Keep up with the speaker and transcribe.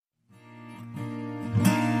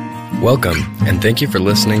Welcome, and thank you for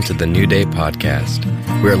listening to the New Day podcast.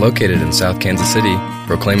 We are located in South Kansas City,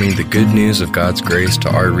 proclaiming the good news of God's grace to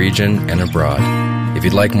our region and abroad. If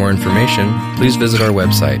you'd like more information, please visit our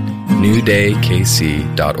website,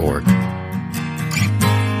 newdaykc.org.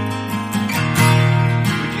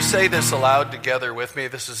 Would you say this aloud together with me?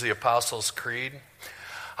 This is the Apostles' Creed.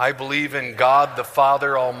 I believe in God the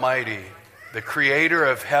Father Almighty, the creator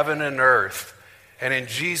of heaven and earth, and in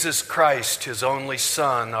Jesus Christ, his only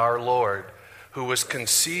Son, our Lord, who was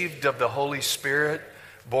conceived of the Holy Spirit,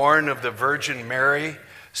 born of the Virgin Mary,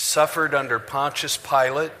 suffered under Pontius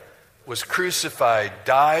Pilate, was crucified,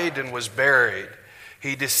 died, and was buried.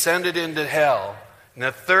 He descended into hell, and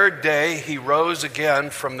the third day he rose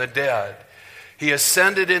again from the dead. He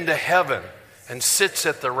ascended into heaven and sits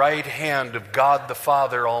at the right hand of God the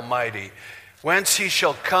Father Almighty, whence he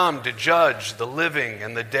shall come to judge the living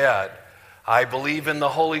and the dead. I believe in the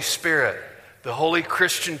Holy Spirit, the holy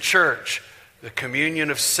Christian church, the communion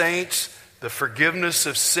of saints, the forgiveness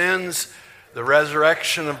of sins, the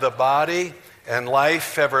resurrection of the body, and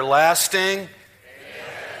life everlasting.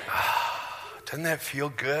 Doesn't that feel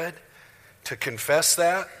good to confess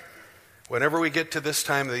that? Whenever we get to this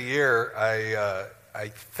time of the year, I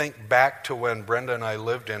think back to when Brenda and I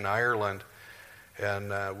lived in Ireland,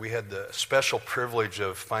 and we had the special privilege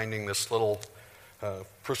of finding this little...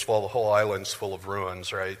 first of all, the whole island's full of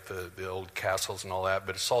ruins, right? The old castles and all that,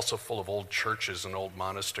 but it's also full of old churches and old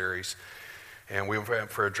monasteries. And we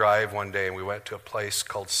went for a drive one day, and we went to a place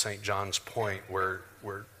called St. John's Point, where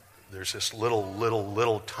there's this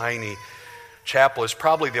little tiny chapel. It's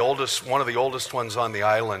probably one of the oldest ones on the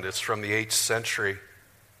island. It's from the 8th century,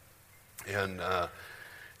 and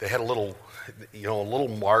they had a little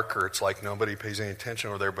marker. It's like nobody pays any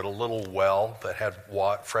attention over there, but a little well that had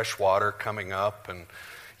fresh water coming up. And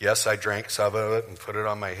yes, I drank some of it and put it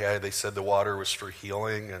on my head. They said the water was for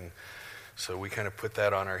healing, and so we kind of put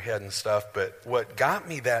that on our head and stuff. But what got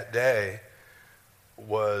me that day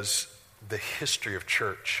was the history of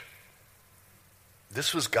church.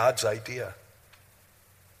 This was God's idea.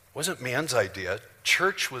 It wasn't man's idea.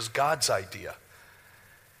 Church was God's idea.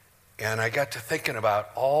 And I got to thinking about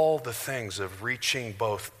all the things of reaching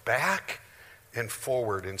both back and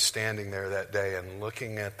forward and standing there that day and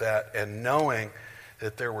looking at that and knowing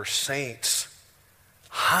that there were saints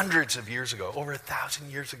hundreds of years ago, over 1,000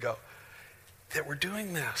 years ago, that were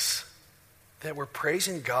doing this, that were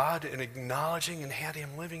praising God and acknowledging and had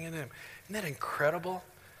him living in them. Isn't that incredible?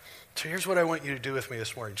 So here's what I want you to do with me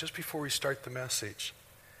this morning, just before we start the message.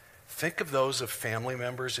 Think of those of family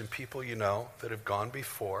members and people you know that have gone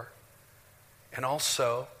before. And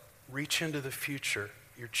also, reach into the future,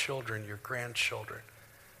 your children, your grandchildren.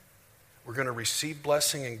 We're going to receive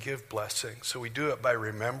blessing and give blessing. So we do it by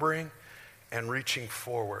remembering and reaching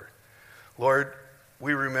forward. Lord,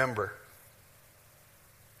 we remember.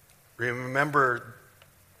 Remember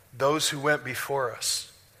those who went before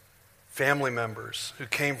us, family members who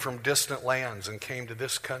came from distant lands and came to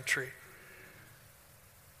this country,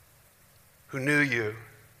 who knew you,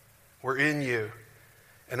 were in you,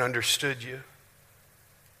 and understood you.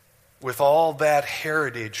 With all that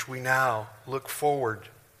heritage, we now look forward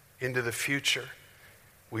into the future.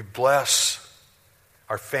 We bless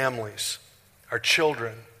our families, our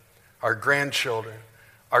children, our grandchildren,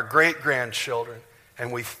 our great-grandchildren,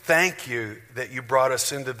 and we thank you that you brought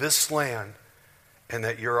us into this land and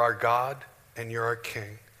that you're our God and you're our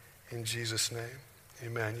King. In Jesus' name,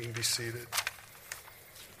 amen. You can be seated.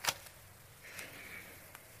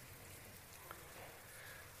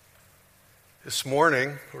 This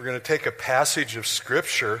morning, we're going to take a passage of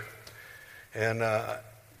Scripture, and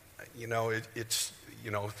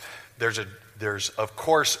there's of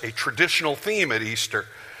course a traditional theme at Easter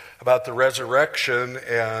about the resurrection,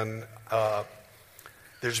 and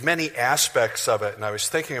there's many aspects of it. And I was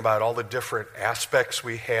thinking about all the different aspects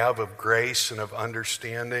we have of grace and of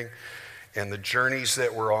understanding, and the journeys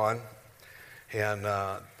that we're on, and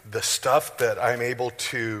the stuff that I'm able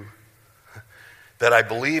to. That I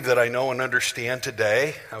believe that I know and understand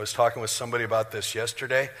today. I was talking with somebody about this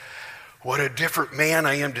yesterday. What a different man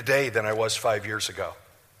I am today than I was 5 years ago,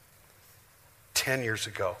 10 years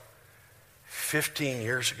ago, 15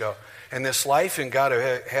 years ago. And this life in God,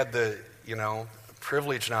 I had the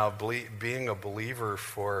privilege now of being a believer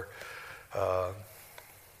for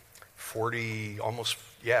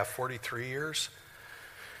 43 years.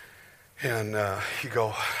 And you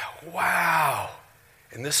go, wow.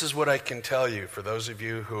 And this is what I can tell you for those of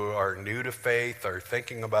you who are new to faith or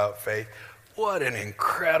thinking about faith. What an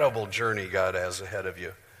incredible journey God has ahead of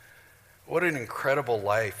you. What an incredible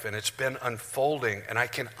life. And it's been unfolding. And I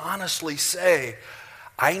can honestly say,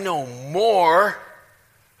 I know more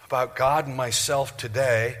about God and myself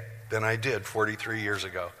today than I did 43 years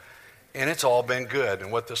ago. And it's all been good.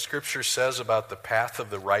 And what the scripture says about the path of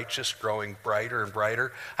the righteous growing brighter and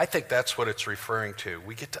brighter, I think that's what it's referring to.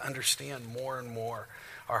 We get to understand more and more.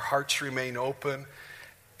 Our hearts remain open,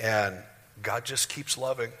 and God just keeps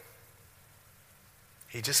loving.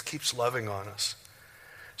 He just keeps loving on us.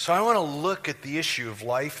 So I want to look at the issue of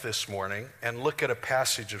life this morning and look at a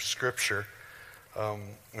passage of scripture.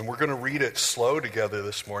 And we're going to read it slow together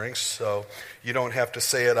this morning, so you don't have to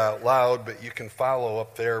say it out loud, but you can follow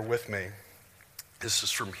up there with me. This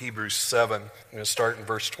is from Hebrews 7. I'm going to start in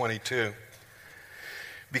verse 22.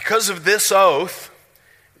 Because of this oath,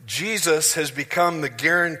 Jesus has become the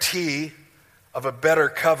guarantee of a better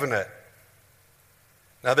covenant.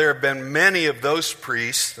 Now, there have been many of those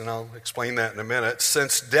priests, and I'll explain that in a minute,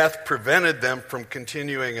 since death prevented them from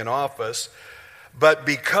continuing in office. But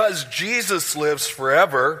because Jesus lives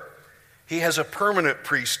forever, he has a permanent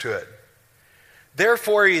priesthood.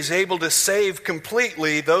 Therefore, he is able to save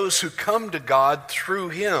completely those who come to God through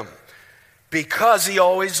him, because he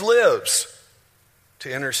always lives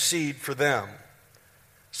to intercede for them.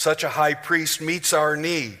 Such a high priest meets our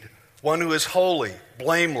need, one who is holy,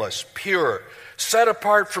 blameless, pure, set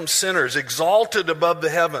apart from sinners, exalted above the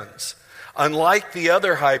heavens. Unlike the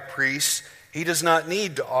other high priests, he does not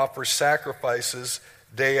need to offer sacrifices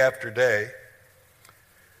day after day.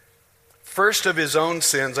 First of his own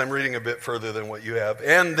sins, I'm reading a bit further than what you have,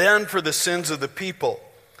 and then for the sins of the people.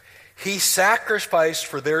 He sacrificed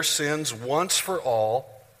for their sins once for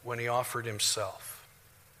all when he offered himself.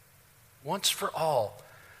 Once for all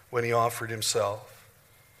when he offered himself.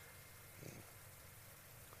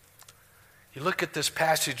 You look at this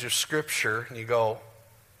passage of Scripture and you go,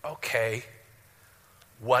 okay,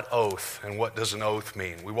 what oath and what does an oath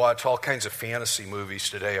mean? We watch all kinds of fantasy movies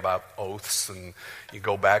today about oaths, and you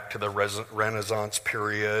go back to the Renaissance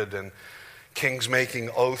period and kings making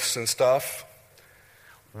oaths and stuff.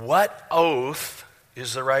 What oath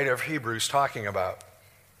is the writer of Hebrews talking about?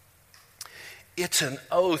 It's an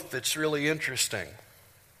oath that's really interesting.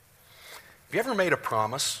 Have you ever made a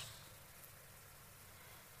promise?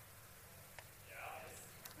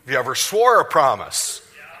 Have you ever swore a promise?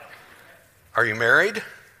 Are you married?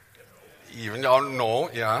 Even no,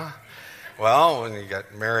 yeah. Well, when you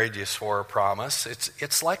got married, you swore a promise.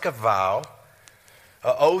 It's like a vow.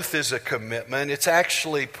 An oath is a commitment. It's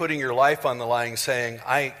actually putting your life on the line, saying,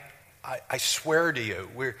 I swear to you.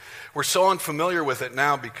 We're so unfamiliar with it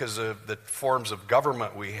now because of the forms of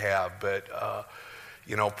government we have, but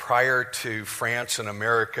prior to France and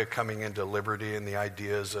America coming into liberty and the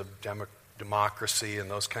ideas of democracy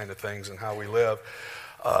and those kind of things and how we live,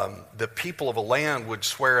 the people of a land would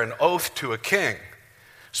swear an oath to a king,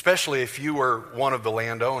 especially if you were one of the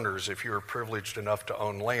landowners. If you were privileged enough to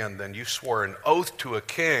own land, then you swore an oath to a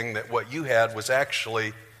king that what you had was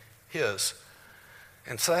actually his.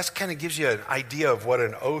 And so that kind of gives you an idea of what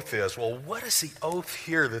an oath is. Well, what is the oath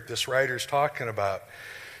here that this writer's talking about?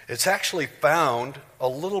 It's actually found a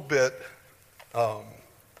little bit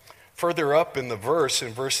further up in the verse,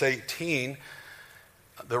 in verse 18.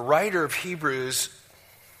 The writer of Hebrews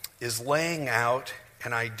is laying out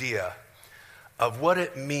an idea of what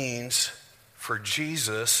it means for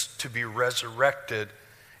Jesus to be resurrected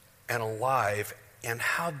and alive, and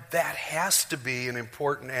how that has to be an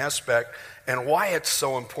important aspect and why it's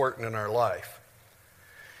so important in our life.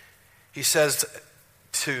 He says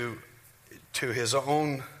to his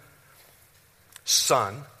own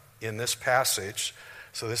son in this passage,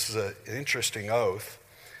 so this is an interesting oath.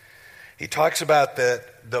 He talks about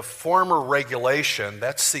that the former regulation,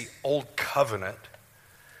 that's the old covenant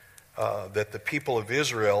that the people of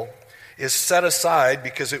Israel is set aside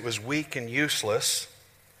because it was weak and useless.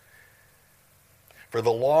 For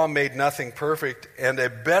the law made nothing perfect, and a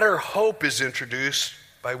better hope is introduced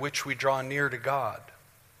by which we draw near to God.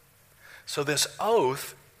 So this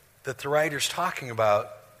oath that the writer's talking about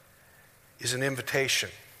is an invitation.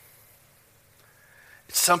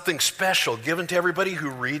 It's something special given to everybody who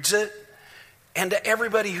reads it and to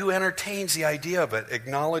everybody who entertains the idea of it,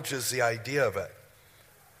 acknowledges the idea of it.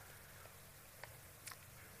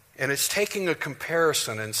 And it's taking a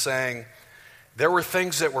comparison and saying, there were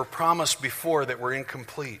things that were promised before that were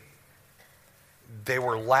incomplete. They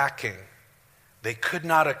were lacking. They could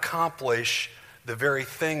not accomplish the very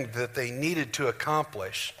thing that they needed to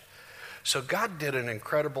accomplish. So God did an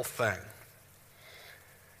incredible thing.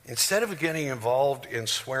 Instead of getting involved in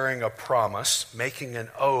swearing a promise, making an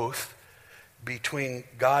oath between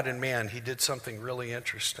God and man, he did something really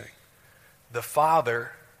interesting. The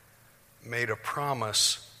Father made a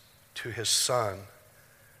promise to his Son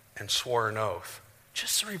and swore an oath.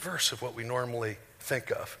 Just the reverse of what we normally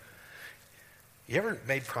think of. You ever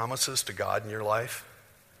made promises to God in your life?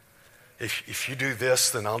 If you do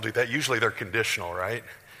this, then I'll do that. Usually they're conditional, right?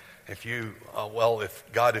 If you'll,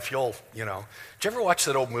 did you ever watch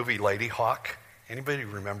that old movie Lady Hawk? Anybody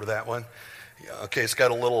remember that one? Okay, it's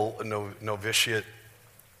got a little novitiate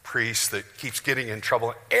priest that keeps getting in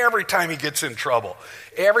trouble. Every time he gets in trouble,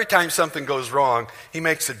 every time something goes wrong, he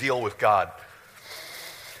makes a deal with God.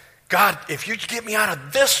 God, if you get me out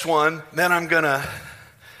of this one, then I'm going to,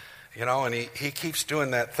 and he keeps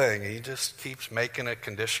doing that thing. He just keeps making a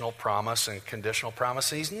conditional promise, and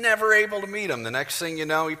he's never able to meet him. The next thing you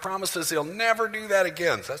know, he promises he'll never do that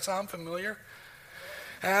again. Does that sound familiar?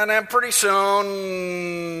 And then pretty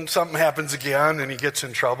soon, something happens again, and he gets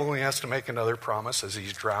in trouble, and he has to make another promise as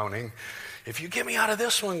he's drowning. If you get me out of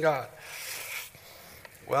this one, God.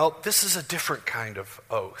 Well, this is a different kind of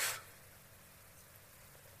oath.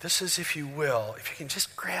 This is, if you can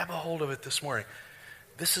just grab a hold of it this morning.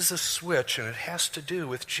 This is a switch, and it has to do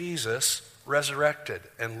with Jesus resurrected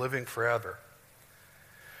and living forever.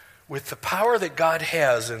 With the power that God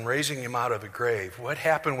has in raising him out of the grave, what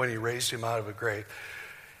happened when he raised him out of the grave?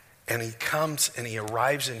 And he comes and he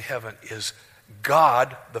arrives in heaven is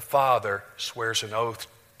God the Father swears an oath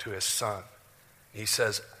to his Son. He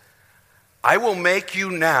says, I will make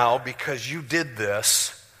you now, because you did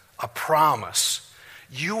this, a promise.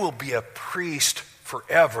 You will be a priest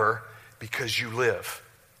forever because you live.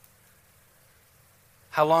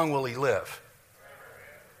 How long will he live?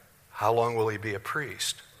 How long will he be a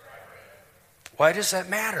priest? Why does that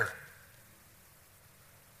matter?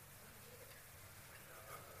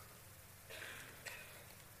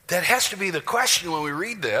 That has to be the question when we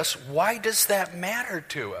read this. Why does that matter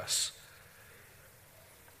to us?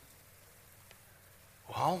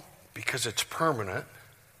 Well, because it's permanent.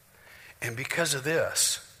 And because of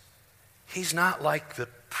this, he's not like the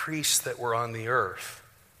priests that were on the earth,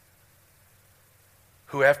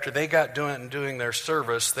 who after they got doing their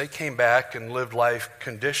service, they came back and lived life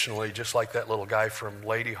conditionally, just like that little guy from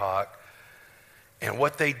Lady Hawk. And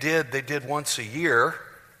what they did once a year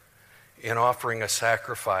in offering a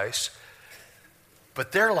sacrifice.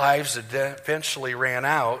 But their lives eventually ran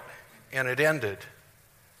out, and it ended.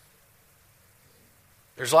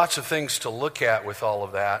 There's lots of things to look at with all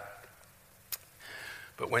of that.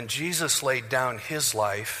 But when Jesus laid down his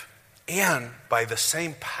life, and by the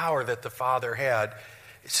same power that the Father had,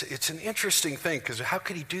 it's an interesting thing, because how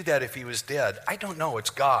could he do that if he was dead? I don't know,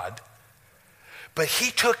 it's God. But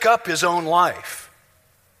he took up his own life.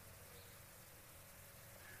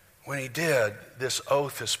 When he did, this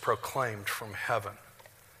oath is proclaimed from heaven.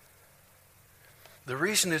 The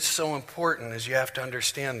reason it's so important is you have to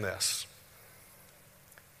understand this.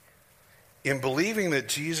 In believing that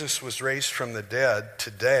Jesus was raised from the dead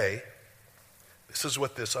today, this is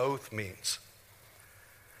what this oath means.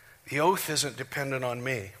 The oath isn't dependent on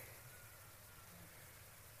me.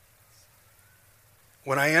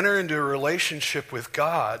 When I enter into a relationship with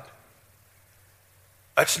God,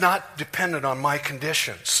 it's not dependent on my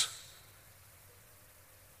conditions.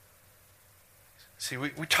 See, we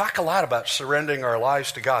talk a lot about surrendering our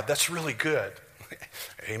lives to God. That's really good.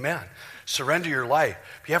 Amen. Surrender your life.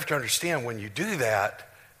 But you have to understand, when you do that,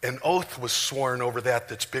 an oath was sworn over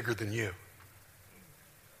that's bigger than you.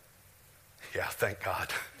 Yeah, thank God.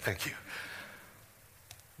 Thank you.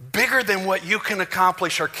 Bigger than what you can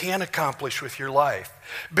accomplish or can accomplish with your life.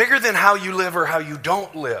 Bigger than how you live or how you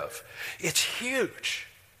don't live. It's huge.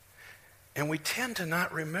 And we tend to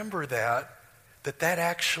not remember that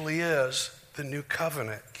actually is the new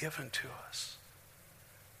covenant given to us.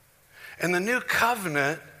 And the new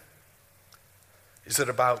covenant, is it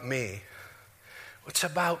about me? It's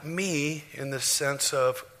about me in the sense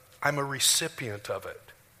of I'm a recipient of it.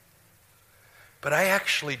 But I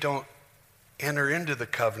actually don't enter into the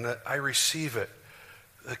covenant, I receive it.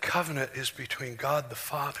 The covenant is between God the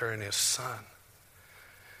Father and his Son,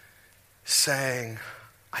 saying,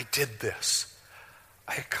 I did this.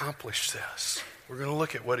 I accomplished this. We're going to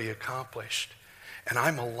look at what he accomplished. And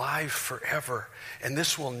I'm alive forever, and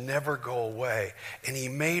this will never go away. And he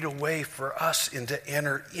made a way for us to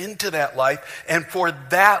enter into that life, and for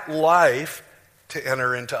that life to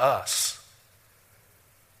enter into us.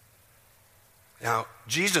 Now,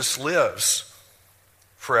 Jesus lives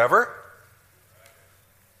forever.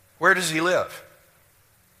 Where does he live?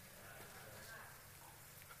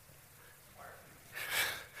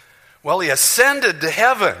 Well, he ascended to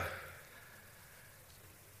heaven.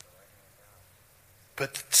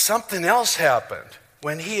 But something else happened.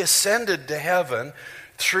 When he ascended to heaven,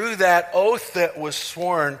 through that oath that was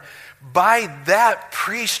sworn, by that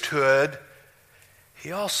priesthood,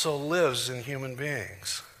 He also lives in human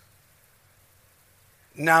beings.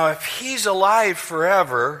 Now, if he's alive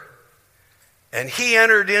forever and he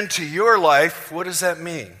entered into your life, what does that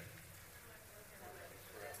mean?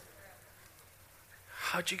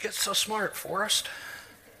 How'd you get so smart, Forrest?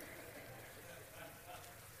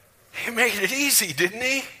 He made it easy, didn't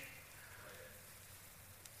he?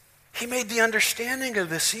 He made the understanding of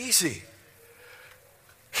this easy.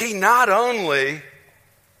 He not only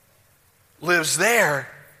lives there,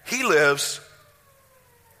 he lives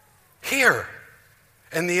here.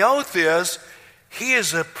 And the oath is, he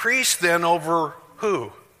is a priest then over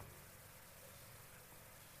who?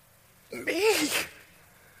 Me.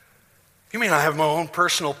 You mean I have my own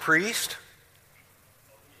personal priest?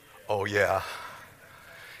 Oh yeah.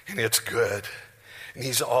 And it's good. And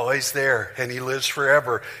he's always there, and he lives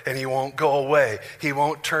forever, and he won't go away. He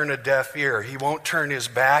won't turn a deaf ear. He won't turn his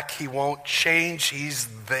back. He won't change. He's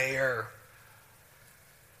there.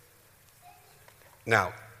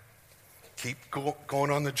 Now, keep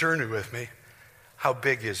going on the journey with me. How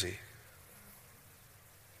big is he?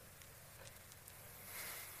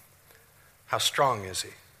 How strong is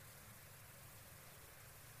he?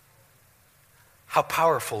 How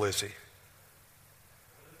powerful is he?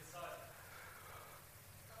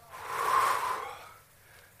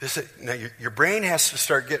 Now your brain has to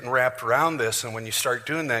start getting wrapped around this, and when you start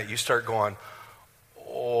doing that, you start going,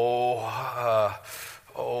 oh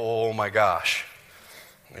my gosh.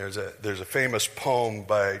 There's a famous poem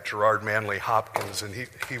by Gerard Manley Hopkins, and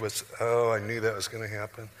he was, I knew that was going to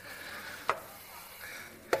happen.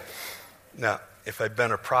 Now, if I'd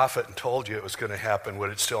been a prophet and told you it was going to happen, would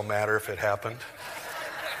it still matter if it happened?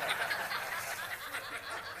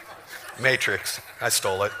 Matrix. I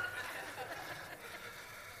stole it.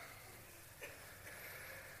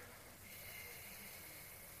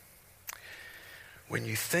 When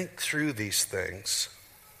you think through these things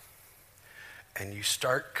and you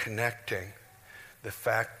start connecting the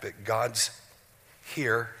fact that God's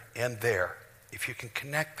here and there, if you can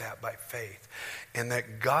connect that by faith, and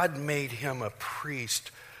that God made him a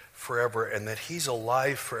priest forever, and that he's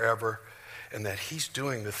alive forever, and that he's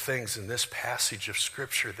doing the things in this passage of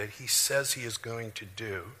Scripture that he says he is going to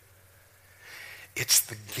do, it's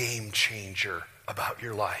the game changer about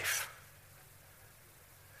your life.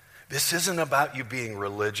 This isn't about you being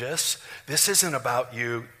religious. This isn't about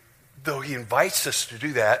you, though he invites us to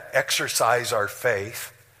do that, exercise our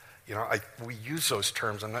faith. You know, we use those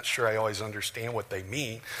terms. I'm not sure I always understand what they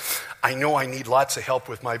mean. I know I need lots of help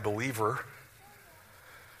with my believer.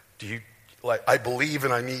 I believe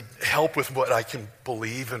and I need help with what I can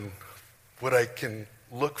believe and what I can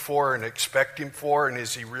look for and expect him for, and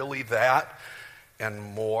is he really that and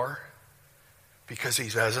more? Because he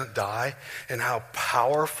doesn't die, and how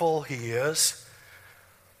powerful he is.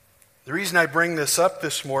 The reason I bring this up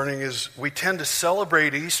this morning is we tend to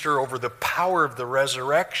celebrate Easter over the power of the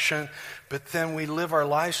resurrection, but then we live our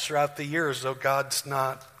lives throughout the year as though God's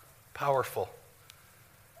not powerful,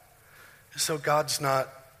 as though God's not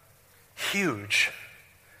huge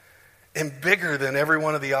and bigger than every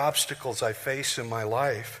one of the obstacles I face in my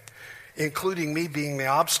life, including me being the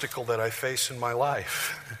obstacle that I face in my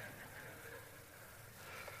life.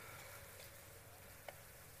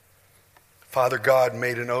 Father God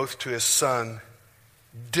made an oath to his Son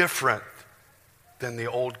different than the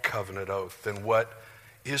old covenant oath, than what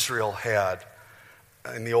Israel had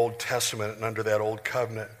in the Old Testament and under that old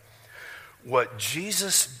covenant. What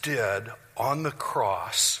Jesus did on the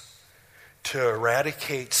cross to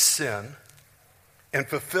eradicate sin and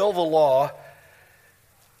fulfill the law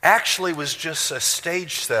actually was just a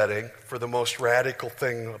stage setting for the most radical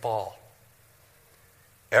thing of all.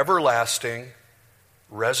 Everlasting,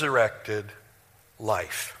 resurrected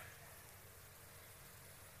life.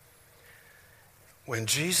 When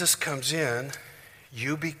Jesus comes in,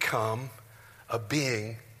 you become a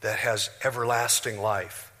being that has everlasting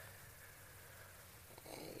life.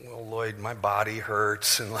 Well, Lloyd, my body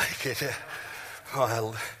hurts and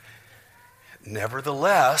well,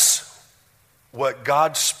 nevertheless, what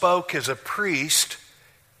God spoke as a priest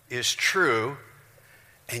is true,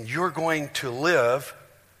 and you're going to live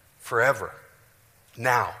forever.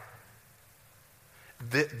 Now,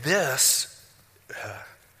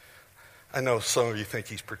 I know some of you think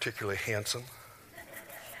he's particularly handsome.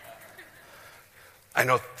 I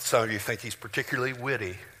know some of you think he's particularly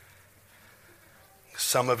witty.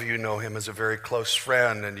 Some of you know him as a very close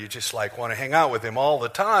friend and you just want to hang out with him all the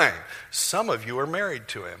time. Some of you are married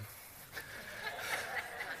to him.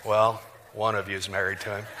 Well, one of you is married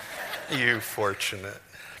to him. You fortunate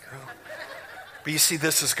girl. But you see,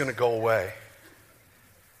 this is going to go away.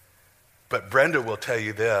 But Brenda will tell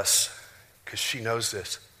you this, because she knows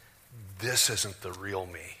this. This isn't the real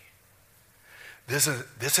me. This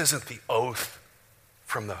isn't the oath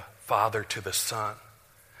from the Father to the Son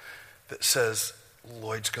that says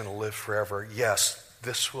Lloyd's going to live forever. Yes,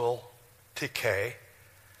 this will decay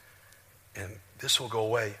and this will go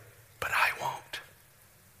away, but I won't.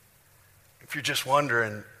 If you're just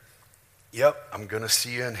wondering, yep, I'm going to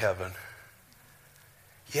see you in heaven.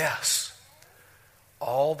 Yes.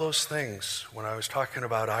 All those things, when I was talking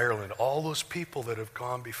about Ireland, all those people that have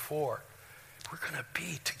gone before, we're going to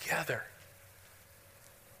be together.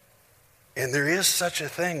 And there is such a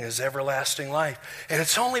thing as everlasting life. And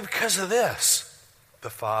it's only because of this. The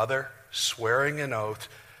Father swearing an oath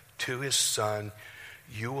to his Son,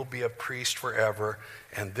 you will be a priest forever,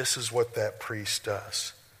 and this is what that priest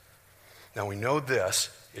does. Now we know this,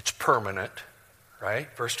 it's permanent, right?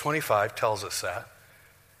 Verse 25 tells us that.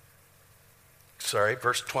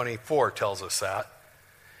 Verse 24 tells us that.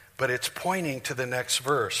 But it's pointing to the next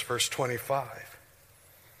verse, verse 25.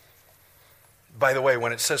 By the way,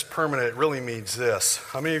 when it says permanent, it really means this.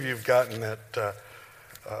 How many of you have gotten that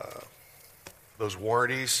those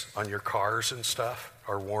warranties on your cars and stuff,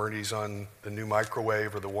 or warranties on the new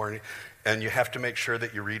microwave or the warranty, and you have to make sure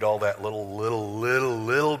that you read all that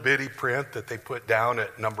little bitty print that they put down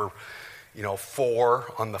at number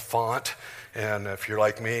 4 on the font. And if you're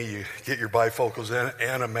like me, you get your bifocals in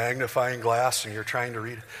and a magnifying glass and you're trying to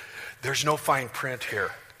read it. There's no fine print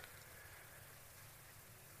here.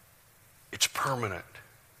 It's permanent.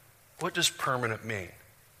 What does permanent mean?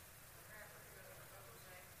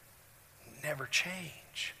 Never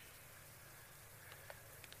change.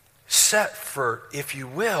 Set for, if you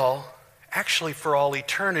will, actually for all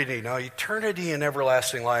eternity. Now, eternity and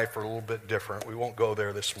everlasting life are a little bit different. We won't go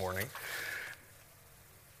there this morning.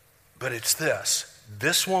 But it's this.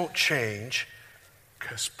 This won't change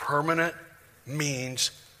because permanent means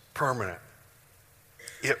permanent.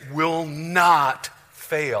 It will not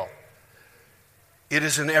fail. It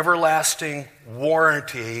is an everlasting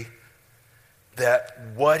warranty that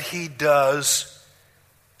what he does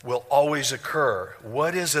will always occur.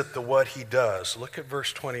 What is it that what he does? Look at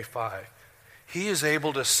verse 25. He is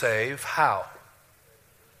able to save how?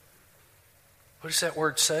 What does that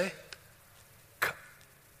word say?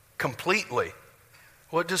 Completely.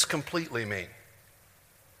 What does completely mean?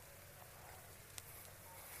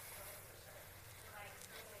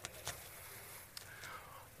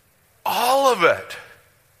 All of it.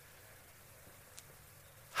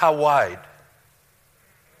 How wide?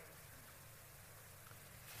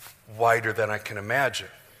 Wider than I can imagine.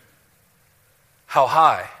 How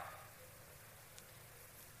high?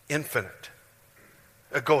 Infinite.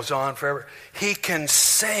 It goes on forever. He can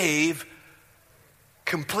save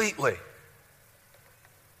completely.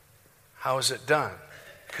 How is it done?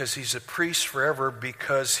 Because he's a priest forever,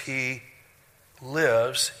 because he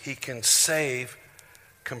lives, he can save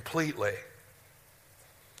completely.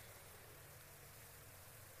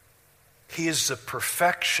 He is the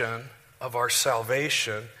perfection of our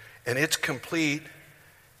salvation, and it's complete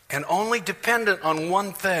and only dependent on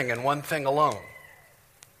one thing and one thing alone.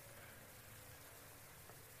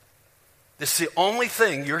 This is the only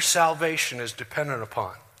thing your salvation is dependent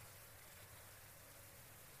upon.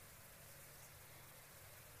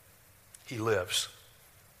 He lives.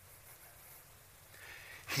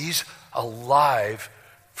 He's alive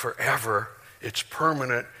forever. It's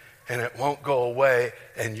permanent and it won't go away.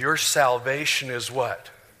 And your salvation is what?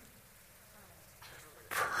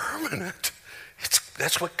 Permanent.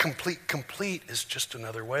 That's what complete is, just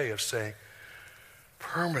another way of saying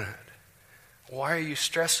permanent. Why are you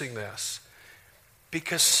stressing this?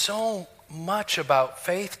 Because so much about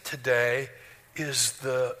faith today is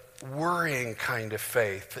the worrying kind of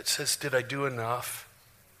faith that says, did I do enough?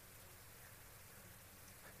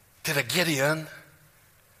 Did I get in?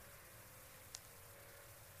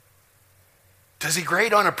 Does he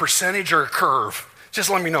grade on a percentage or a curve? Just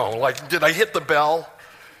let me know. Like, did I hit the bell?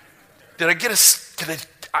 Did I get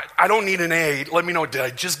I don't need an A. Let me know, did I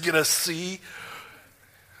just get a C?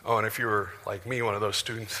 Oh, and if you were like me, one of those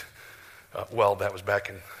students, that was back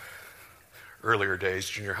in earlier days,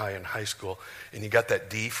 junior high and high school, and you got that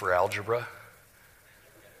D for algebra.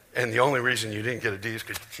 And the only reason you didn't get a D is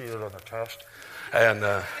because you cheated on the test.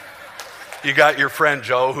 And you got your friend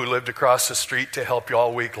Joe, who lived across the street, to help you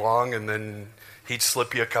all week long, and then he'd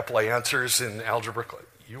slip you a couple of answers in algebra.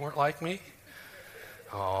 You weren't like me?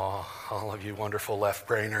 Oh, all of you wonderful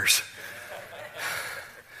left-brainers.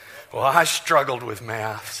 Well, I struggled with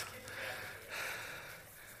math.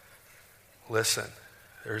 Listen,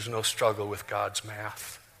 there's no struggle with God's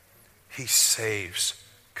math. He saves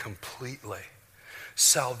completely.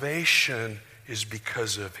 Salvation is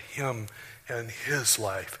because of him and his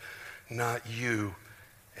life, not you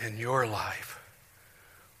and your life.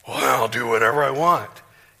 Well, I'll do whatever I want.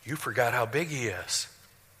 You forgot how big he is.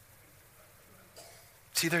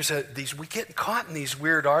 See, we get caught in these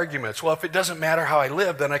weird arguments. Well, if it doesn't matter how I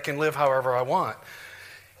live, then I can live however I want.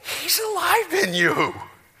 He's alive in you.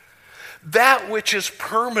 That which is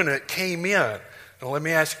permanent came in. Now let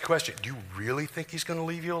me ask you a question. Do you really think he's going to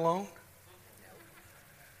leave you alone?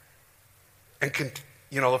 And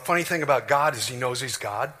the funny thing about God is he knows he's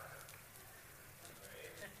God.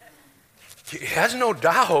 He has no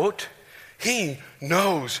doubt. He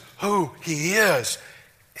knows who he is.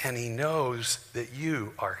 And he knows that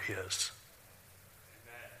you are his.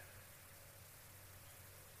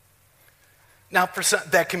 Now, for some,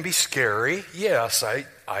 that can be scary. Yes, I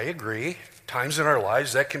agree. Times in our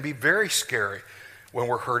lives that can be very scary. When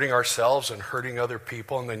we're hurting ourselves and hurting other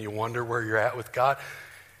people, and then you wonder where you're at with God.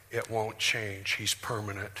 It won't change. He's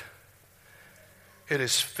permanent. It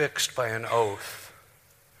is fixed by an oath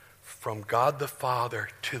from God the Father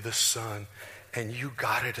to the Son, and you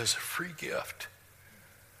got it as a free gift.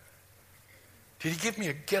 Did he give me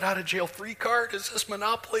a get-out-of-jail-free card? Is this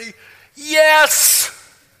Monopoly? Yes!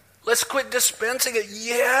 Let's quit dispensing it.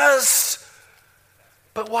 Yes!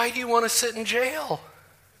 But why do you want to sit in jail?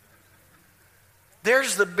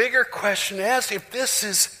 There's the bigger question to ask. If this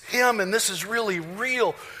is him and this is really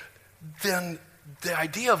real, then the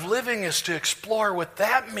idea of living is to explore what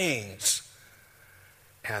that means.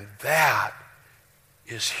 And that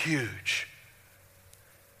is huge.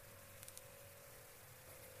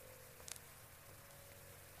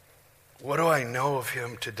 What do I know of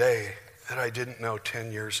him today that I didn't know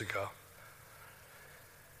 10 years ago?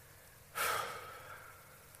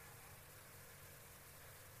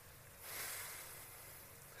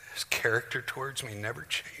 His character towards me never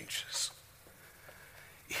changes,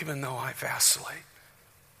 even though I vacillate.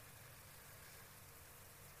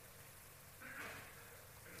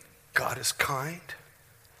 God is kind,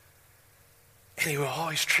 and he will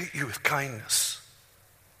always treat you with kindness.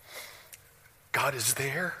 God is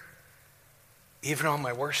there, even on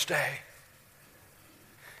my worst day.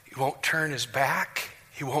 He won't turn his back.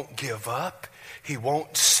 He won't give up. He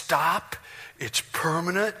won't stop. It's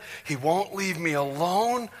permanent. He won't leave me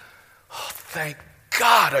alone. Oh, thank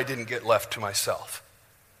God I didn't get left to myself.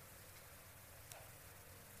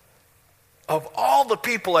 Of all the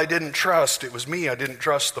people I didn't trust, it was me I didn't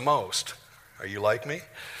trust the most. Are you like me?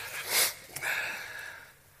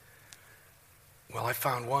 Well, I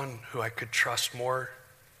found one who I could trust more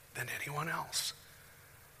than anyone else,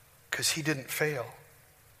 because he didn't fail.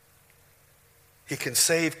 He can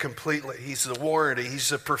save completely. He's the warranty. He's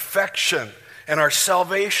the perfection. And our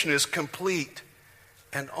salvation is complete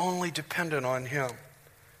and only dependent on him.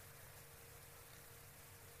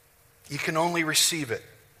 You can only receive it.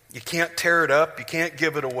 You can't tear it up. You can't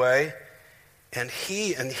give it away. And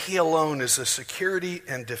he alone is the security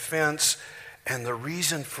and defense and the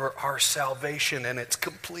reason for our salvation, and it's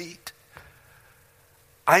complete.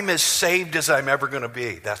 I'm as saved as I'm ever going to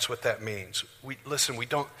be. That's what that means. We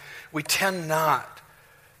tend not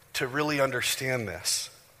to really understand this.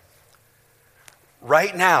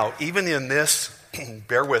 Right now, even in this,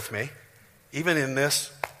 bear with me, even in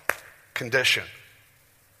this condition,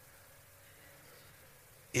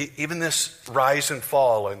 even this rise and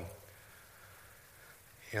fall, and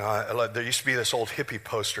there used to be this old hippie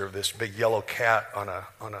poster of this big yellow cat on a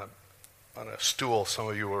stool. Some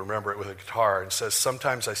of you will remember it, with a guitar, and says,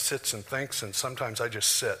 "Sometimes I sits and thinks, and sometimes I just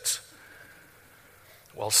sits."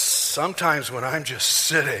 Well, sometimes when I'm just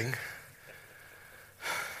sitting,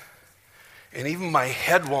 and even my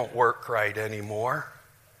head won't work right anymore,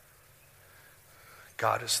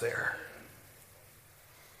 God is there.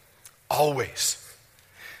 Always.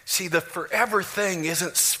 See, the forever thing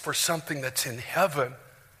isn't for something that's in heaven.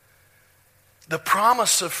 The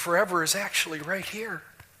promise of forever is actually right here.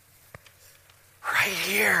 Right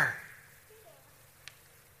here.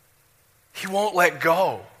 He won't let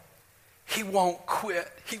go. He won't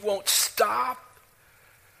quit. He won't stop.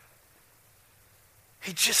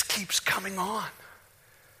 He just keeps coming on.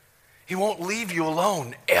 He won't leave you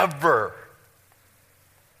alone, ever.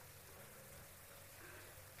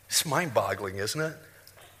 It's mind-boggling, isn't it?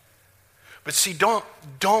 But see,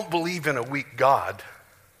 don't believe in a weak God.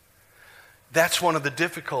 That's one of the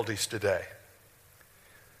difficulties today.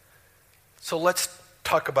 So let's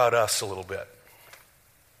talk about us a little bit.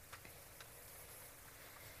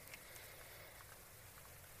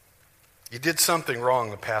 You did something wrong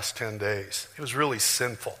the past 10 days. It was really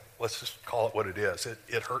sinful. Let's just call it what it is.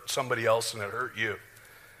 It hurt somebody else and it hurt you.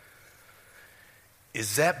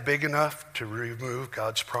 Is that big enough to remove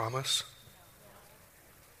God's promise?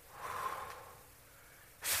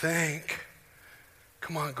 think.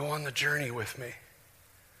 Come on, go on the journey with me.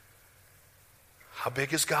 How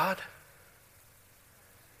big is God?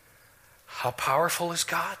 How powerful is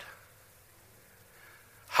God?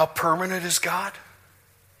 How permanent is God?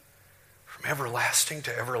 From everlasting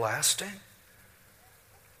to everlasting?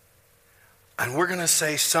 And we're going to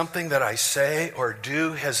say something that I say or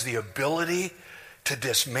do has the ability to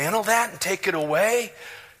dismantle that and take it away.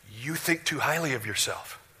 You think too highly of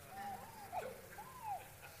yourself.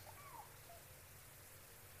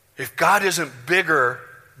 If God isn't bigger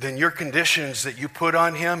than your conditions that you put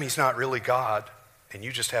on him, he's not really God, and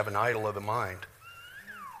you just have an idol of the mind.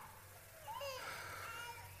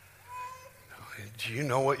 Do you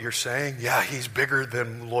know what you're saying? Yeah, he's bigger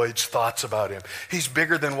than Lloyd's thoughts about him. He's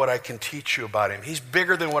bigger than what I can teach you about him. He's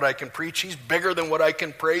bigger than what I can preach. He's bigger than what I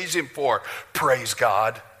can praise him for. Praise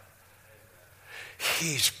God.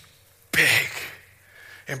 He's big.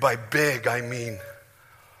 And by big, I mean,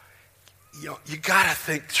 you got to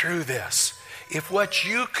think through this. If what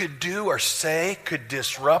you could do or say could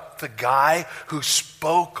disrupt the guy who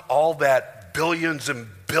spoke all that billions and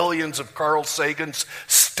billions of Carl Sagan's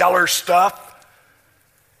stellar stuff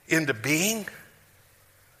into being,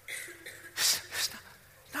 it's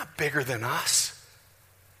not bigger than us.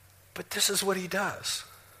 But this is what he does.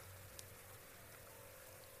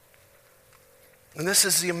 And this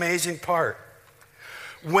is the amazing part.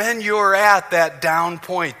 When you're at that down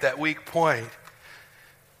point, that weak point,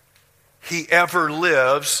 he ever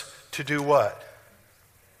lives to do what?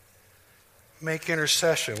 Make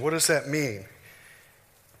intercession. What does that mean?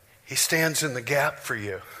 He stands in the gap for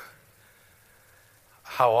you.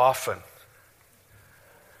 How often?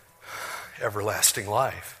 Everlasting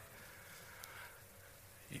life.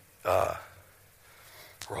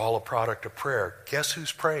 We're all a product of prayer. Guess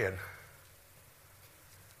who's praying?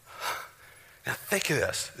 Now think of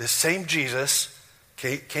this. This same Jesus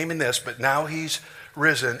came in this, but now he's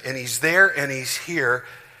risen, and he's there and he's here.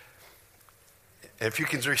 If you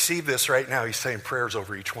can receive this right now, he's saying prayers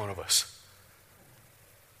over each one of us.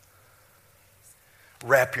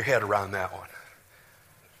 Wrap your head around that one.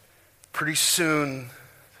 Pretty soon,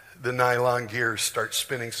 the nylon gears start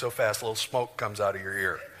spinning so fast, a little smoke comes out of your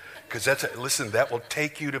ear. Because listen, that will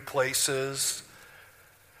take you to places.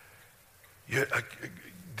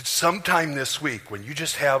 Sometime this week, when you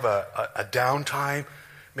just have a downtime,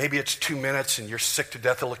 maybe it's 2 minutes and you're sick to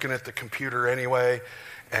death of looking at the computer anyway,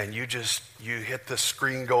 and you hit the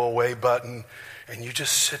screen go away button, and you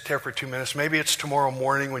just sit there for 2 minutes. Maybe it's tomorrow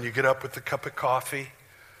morning when you get up with a cup of coffee.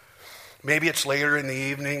 Maybe it's later in the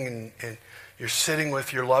evening and you're sitting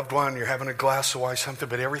with your loved one, you're having a glass of wine, something,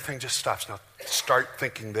 but everything just stops. Now start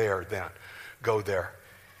thinking there then. Go there.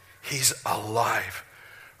 He's alive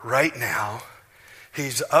right now.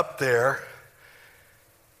 He's up there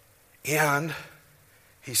and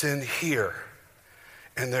he's in here.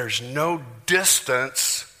 And there's no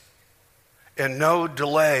distance and no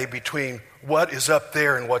delay between what is up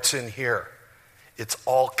there and what's in here. It's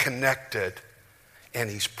all connected. And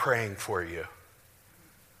he's praying for you.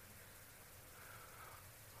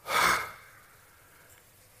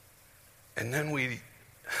 And then we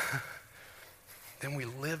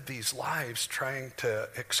live these lives trying to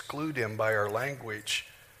exclude him by our language.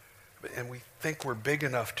 And we think we're big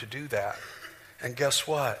enough to do that. And guess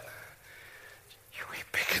what? You ain't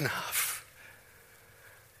big enough.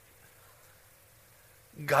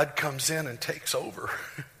 God comes in and takes over.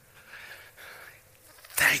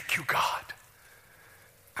 Thank you, God.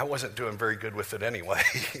 I wasn't doing very good with it anyway.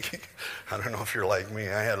 I don't know if you're like me.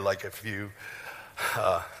 I had like a few,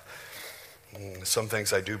 some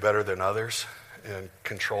things I do better than others, and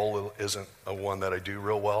control isn't a one that I do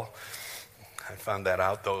real well. I found that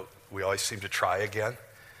out, though we always seem to try again.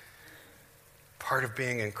 Part of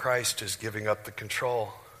being in Christ is giving up the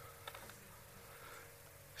control.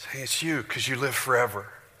 Saying it's you because you live forever.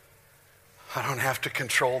 I don't have to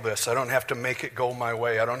control this. I don't have to make it go my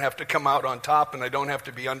way. I don't have to come out on top, and I don't have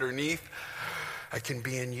to be underneath. I can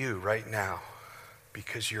be in you right now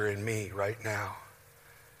because you're in me right now.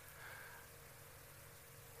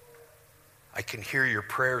 I can hear your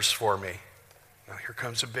prayers for me. Now here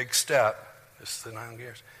comes a big step. This is the 9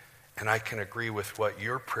 gears. And I can agree with what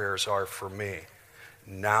your prayers are for me.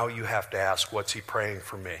 Now you have to ask, what's he praying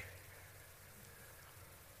for me?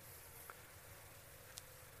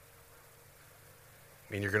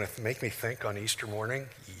 I mean, you're going to make me think on Easter morning?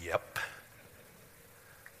 Yep.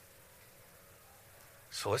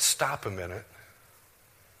 So let's stop a minute,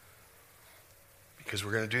 because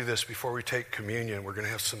we're going to do this before we take communion. We're going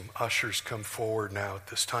to have some ushers come forward now at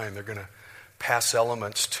this time. They're going to pass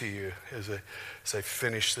elements to you as I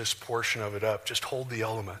finish this portion of it up. Just hold the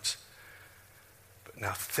elements. But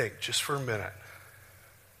Now think just for a minute.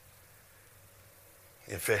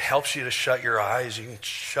 If it helps you to shut your eyes, you can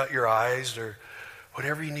shut your eyes or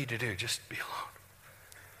whatever you need to do. Just be alone.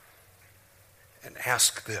 And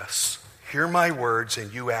ask this. Hear my words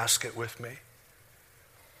and you ask it with me.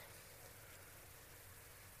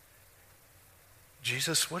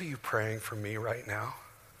 Jesus, what are you praying for me right now?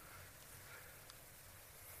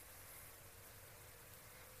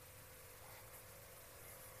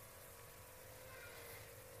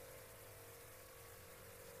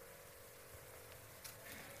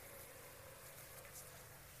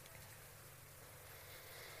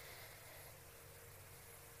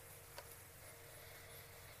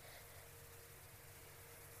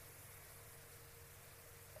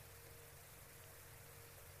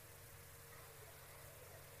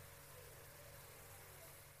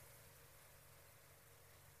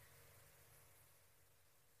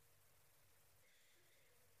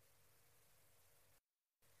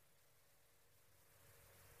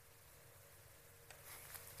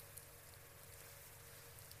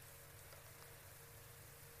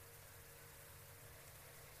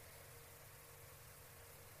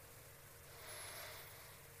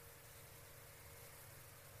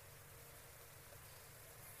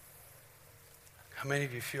 How many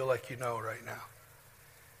of you feel like you know right now?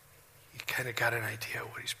 You kind of got an idea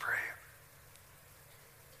of what he's praying.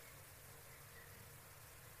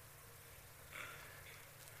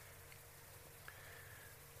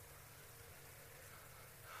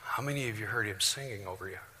 How many of you heard him singing over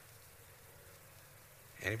you?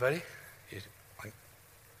 Anybody?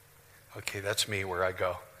 Okay, that's me where I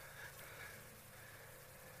go.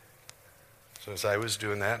 So as I was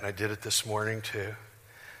doing that, and I did it this morning too,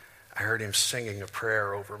 I heard him singing a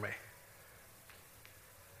prayer over me.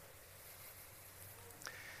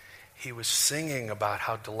 He was singing about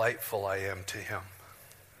how delightful I am to him.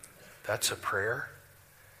 That's a prayer?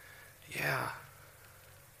 Yeah.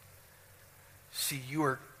 See, you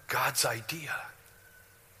are God's idea.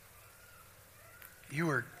 You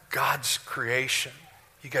are God's creation.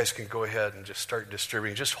 You guys can go ahead and just start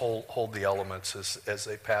distributing. Just hold the elements as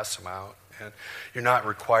they pass them out. And you're not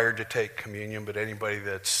required to take communion, but anybody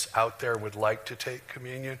that's out there would like to take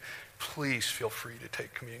communion, please feel free to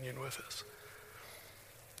take communion with us.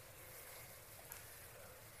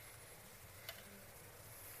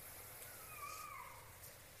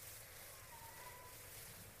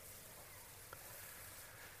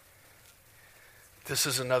 This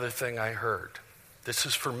is another thing I heard. This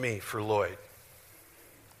is for me, for Lloyd.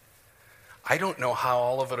 I don't know how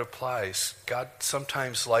all of it applies. God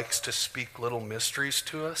sometimes likes to speak little mysteries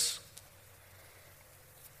to us.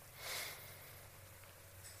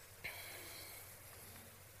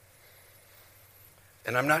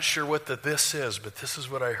 And I'm not sure what this is, but this is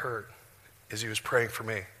what I heard as he was praying for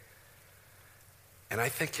me. And I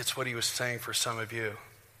think it's what he was saying for some of you.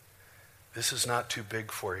 This is not too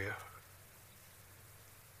big for you.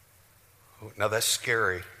 Now that's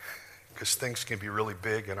scary. Because things can be really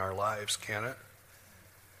big in our lives, can't it?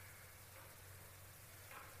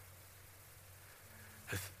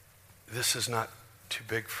 This is not too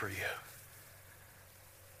big for you.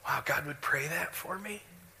 Wow, God would pray that for me?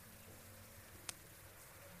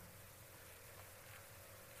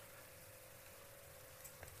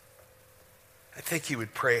 I think he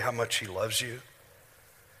would pray how much he loves you.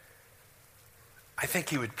 I think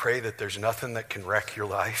he would pray that there's nothing that can wreck your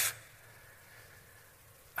life.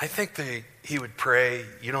 I think that he would pray,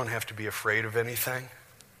 you don't have to be afraid of anything.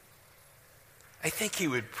 I think he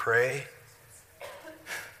would pray,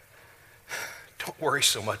 don't worry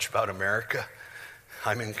so much about America.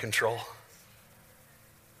 I'm in control.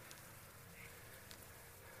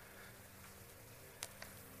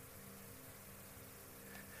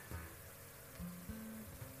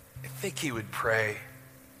 I think he would pray,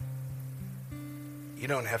 you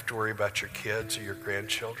don't have to worry about your kids or your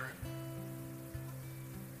grandchildren.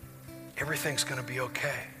 Everything's going to be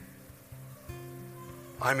okay.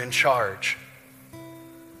 I'm in charge.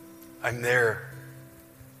 I'm there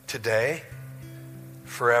today,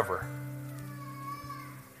 forever.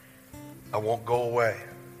 I won't go away.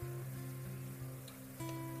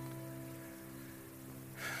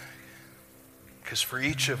 Because for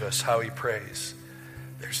each of us, how he prays,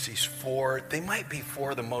 there's these four, they might be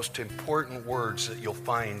four of the most important words that you'll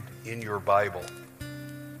find in your Bible.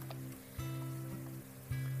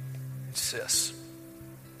 It's this,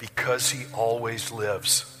 because he always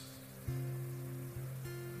lives.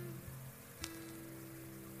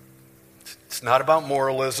 It's not about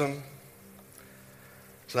moralism.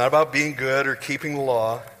 It's not about being good or keeping the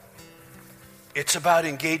law. It's about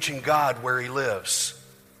engaging God where he lives,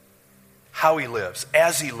 how he lives,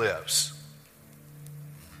 as he lives.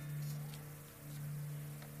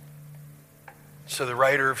 So the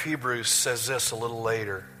writer of Hebrews says this a little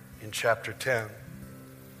later in chapter 10.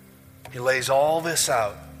 He lays all this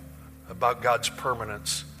out about God's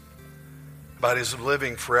permanence, about his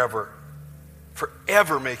living forever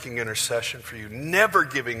making intercession for you, never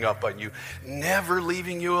giving up on you, never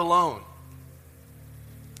leaving you alone.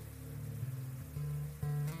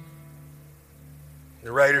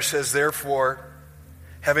 The writer says, therefore,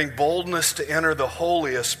 having boldness to enter the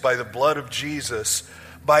holiest by the blood of Jesus,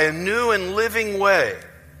 by a new and living way,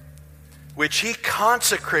 which he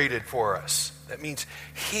consecrated for us. That means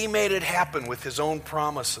he made it happen with his own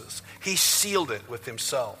promises. He sealed it with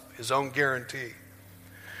himself, his own guarantee.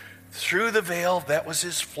 Through the veil, that was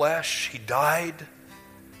his flesh. He died.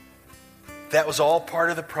 That was all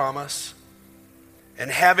part of the promise.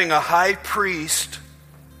 And having a high priest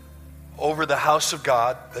over the house of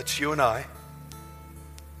God, that's you and I,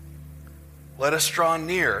 let us draw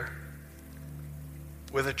near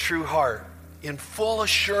with a true heart, in full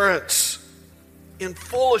assurance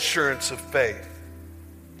of faith,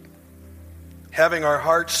 having our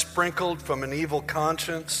hearts sprinkled from an evil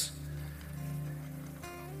conscience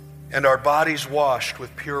and our bodies washed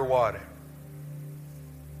with pure water.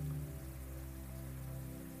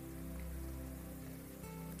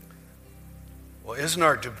 Well, isn't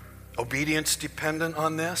our obedience dependent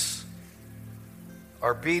on this?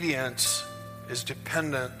 Our obedience is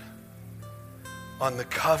dependent on the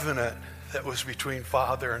covenant that was between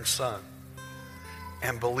Father and Son,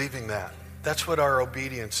 and believing that. That's what our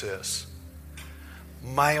obedience is.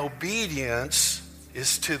 My obedience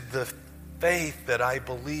is to the faith that I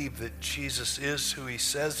believe that Jesus is who he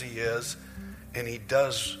says he is, and he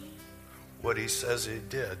does what he says he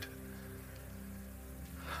did.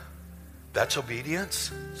 That's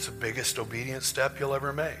obedience. It's the biggest obedience step you'll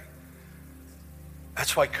ever make.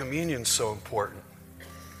 That's why communion's so important.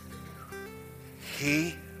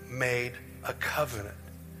 He made a covenant.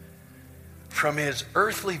 From his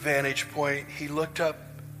earthly vantage point, he looked up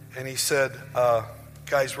and he said,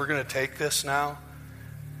 guys, we're going to take this now.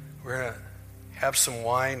 We're going to have some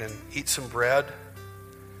wine and eat some bread.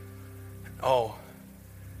 Oh,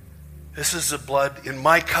 this is the blood in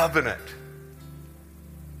my covenant.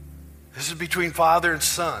 This is between Father and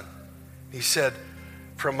Son. He said,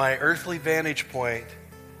 from my earthly vantage point,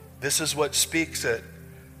 this is what speaks it.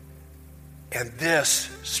 And this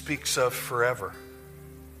speaks of forever.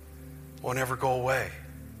 Won't ever go away.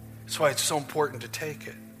 That's why it's so important to take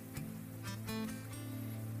it.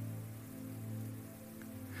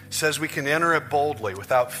 It says we can enter it boldly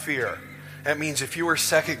without fear. That means if you were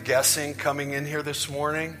second guessing coming in here this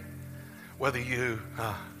morning, whether you,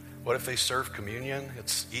 what if they serve communion?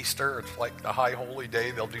 It's Easter, it's like the high holy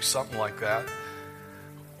day, they'll do something like that.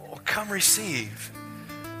 Well, come receive.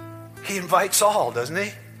 He invites all, doesn't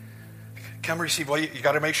he? Come receive. Well, you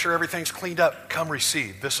got to make sure everything's cleaned up. Come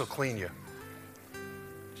receive. This will clean you. Do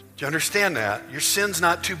you understand that? Your sin's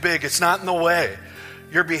not too big. It's not in the way.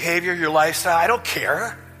 Your behavior, your lifestyle, I don't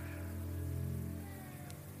care.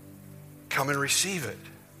 Come and receive it.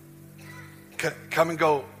 Come and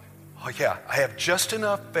go, oh yeah, I have just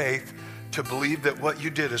enough faith to believe that what you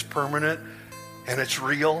did is permanent and it's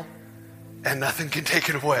real and nothing can take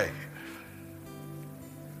it away.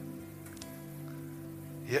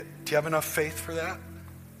 Do you have enough faith for that?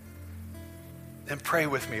 Then pray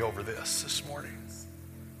with me over this morning.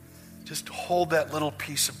 Just hold that little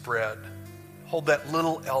piece of bread. Hold that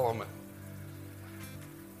little element.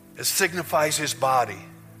 It signifies his body.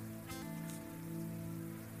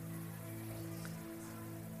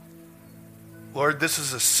 Lord, this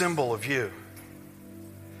is a symbol of you.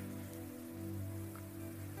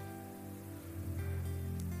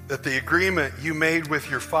 That the agreement you made with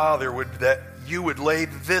your Father would that you would lay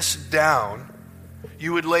this down,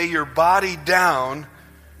 you would lay your body down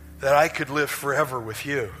that I could live forever with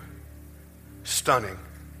you. Stunning.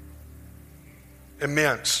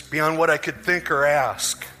 Immense, beyond what I could think or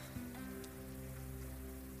ask.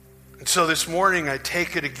 And so this morning I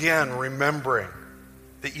take it again, remembering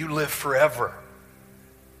that you live forever.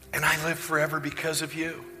 And I live forever because of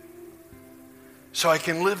you. So I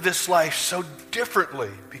can live this life so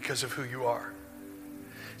differently because of who you are.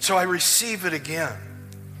 So I receive it again.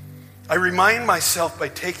 I remind myself by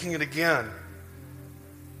taking it again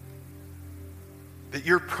that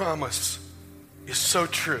your promise is so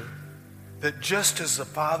true. That just as the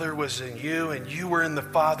Father was in you and you were in the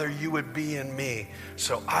Father, you would be in me.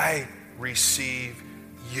 So I receive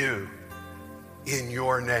you in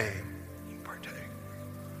your name. You can partake.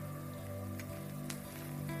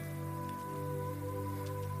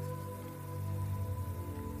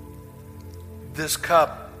 This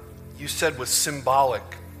cup, you said, was symbolic.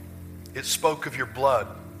 It spoke of your blood.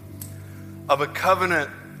 of a covenant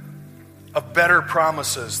of better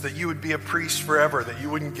promises, that you would be a priest forever, that you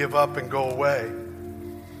wouldn't give up and go away,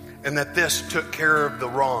 and that this took care of the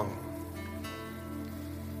wrong.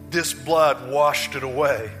 This blood washed it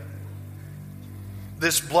away.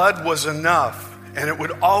 This blood was enough, and it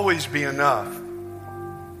would always be enough.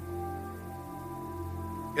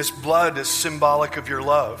 This blood is symbolic of your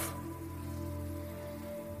love.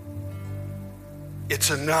 It's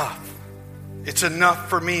enough. It's enough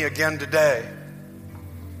for me again today.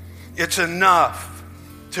 It's enough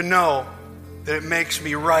to know that it makes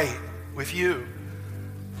me right with you.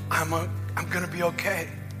 I'm going to be okay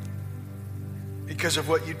because of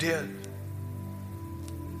what you did.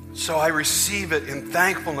 So I receive it in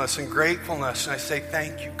thankfulness and gratefulness, and I say,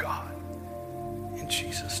 thank you, God, in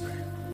Jesus' name.